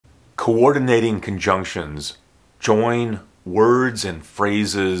Coordinating conjunctions join words and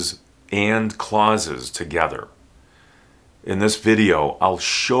phrases and clauses together. In this video, I'll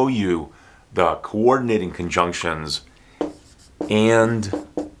show you the coordinating conjunctions and,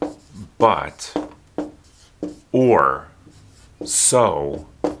 but, or, so,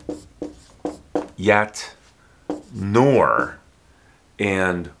 yet, nor,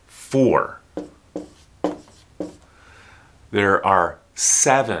 and for. There are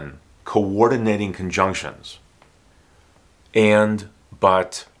 7 coordinating conjunctions: and,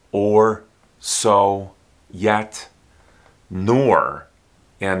 but, or, so, yet, nor,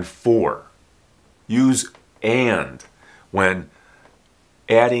 and for. Use and when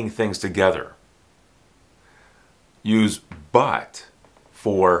adding things together. Use but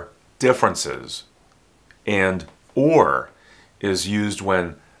for differences, and or is used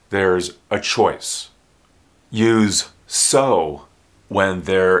when there's a choice. Use so when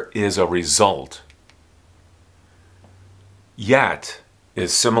there is a result. Yet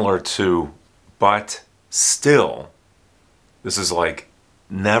is similar to but still. This is like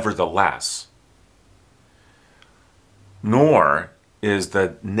nevertheless. Nor is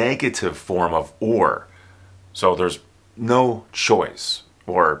the negative form of or. So there's no choice,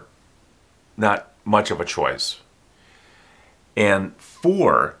 or not much of a choice. And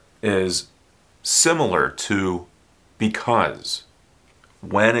for is similar to because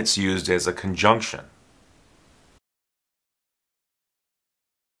when it's used as a conjunction.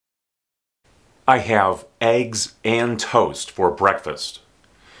 I have eggs and toast for breakfast.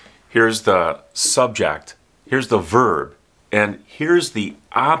 Here's the subject, here's the verb, and here's the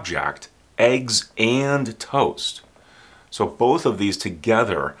object, eggs and toast. So both of these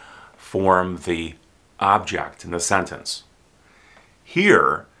together form the object in the sentence.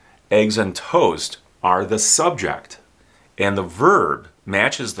 Here, eggs and toast are the subject, and the verb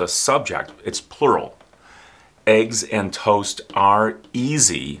matches the subject. It's plural. Eggs and toast are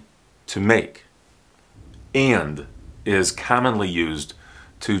easy to make. And is commonly used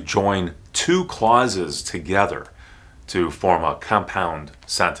to join 2 clauses together to form a compound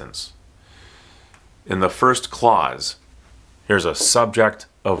sentence. In the first clause, here's a subject,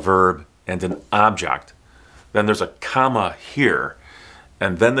 a verb, and an object. Then there's a comma here,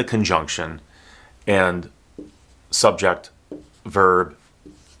 and then the conjunction, and subject, verb,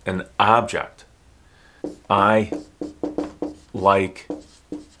 and object. I like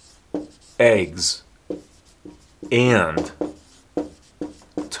eggs and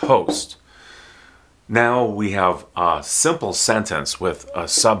toast. Now we have a simple sentence with a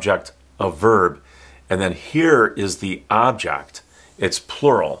subject, a verb, and then here is the object. It's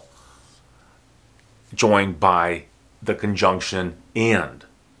plural, joined by the conjunction and.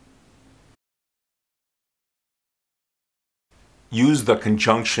 Use the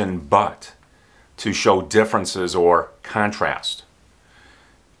conjunction but to show differences or contrast.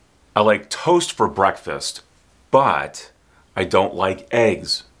 I like toast for breakfast, but I don't like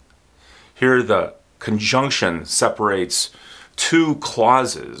eggs. Here the conjunction separates 2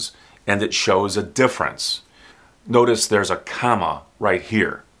 clauses and it shows a difference. Notice there's a comma right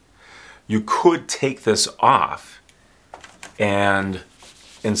here. You could take this off and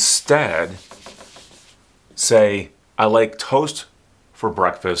instead say, I like toast for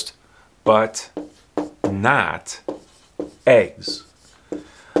breakfast, but not eggs.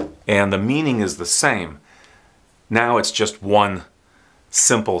 And the meaning is the same. Now it's just one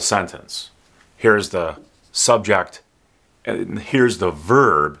simple sentence. Here's the subject, and here's the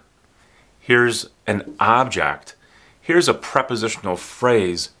verb, here's an object, here's a prepositional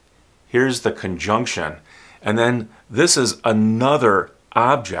phrase, here's the conjunction, and then this is another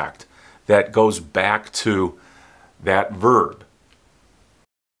object that goes back to that verb.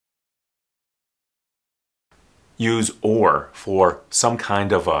 Use or for some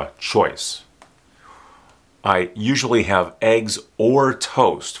kind of a choice. I usually have eggs or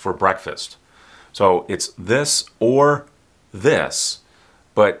toast for breakfast. So it's this or this,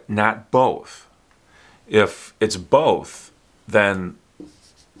 but not both. If it's both, then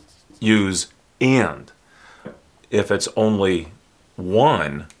use and. If it's only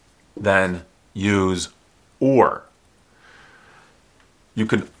one, then use or. You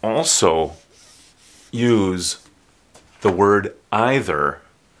can also use the word either.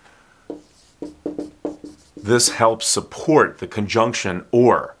 This helps support the conjunction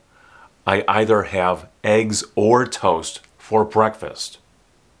or. I either have eggs or toast for breakfast.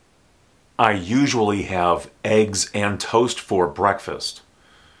 I usually have eggs and toast for breakfast.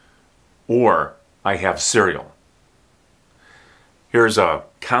 Or I have cereal. Here's a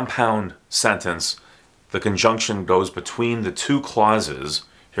compound sentence. The conjunction goes between the 2 clauses.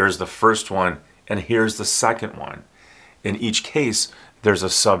 Here's the first one, and here's the second one. In each case, there's a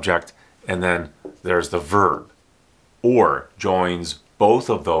subject, and then there's the verb. Or joins both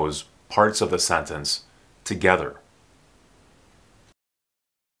of those parts of the sentence together.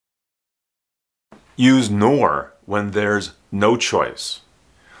 Use nor when there's no choice.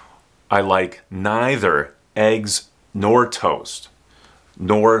 I like neither eggs nor toast.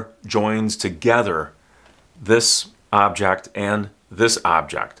 Nor joins together this object and this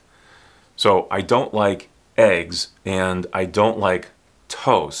object. So I don't like eggs and I don't like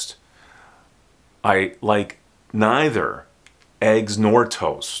toast. I like neither eggs nor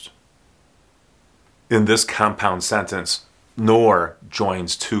toast. In this compound sentence, nor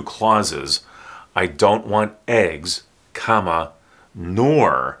joins two clauses. I don't want eggs, comma,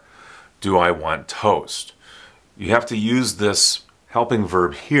 nor do I want toast. You have to use this helping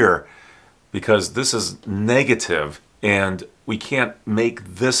verb here because this is negative and we can't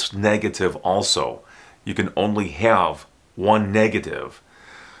make this negative also. You can only have one negative.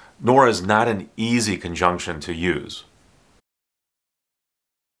 Nor is not an easy conjunction to use.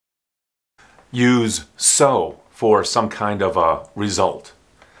 Use so for some kind of a result.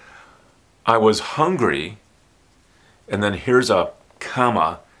 I was hungry, and then here's a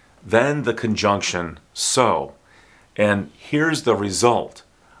comma, then the conjunction so, and here's the result.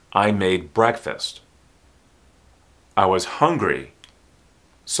 I made breakfast. I was hungry,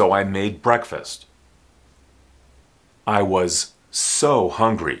 so I made breakfast. I was so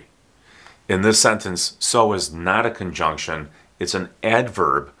hungry. In this sentence, so is not a conjunction, it's an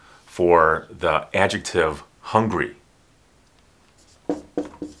adverb for the adjective hungry.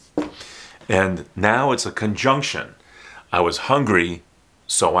 And now it's a conjunction. I was hungry,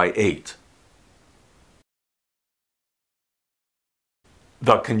 so I ate.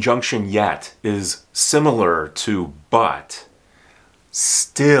 The conjunction yet is similar to but.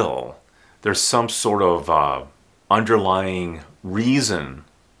 Still, there's some sort of underlying reason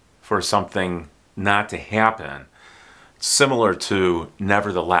for something not to happen, similar to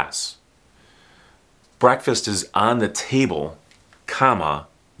nevertheless. Breakfast is on the table, comma,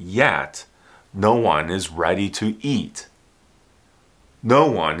 yet no one is ready to eat.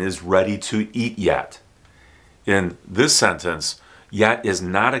 No one is ready to eat yet. In this sentence, yet is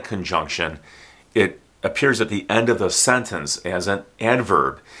not a conjunction. It appears at the end of the sentence as an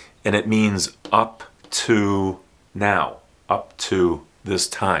adverb, and it means up to now, up to this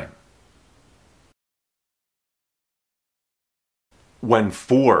time. When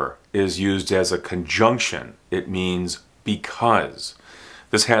for is used as a conjunction, it means because.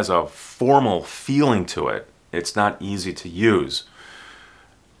 This has a formal feeling to it. It's not easy to use.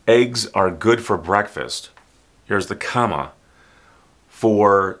 Eggs are good for breakfast. Here's the comma.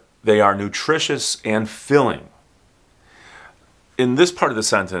 For they are nutritious and filling. In this part of the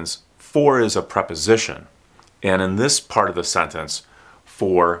sentence, for is a preposition. And in this part of the sentence,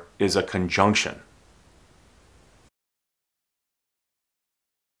 for is a conjunction.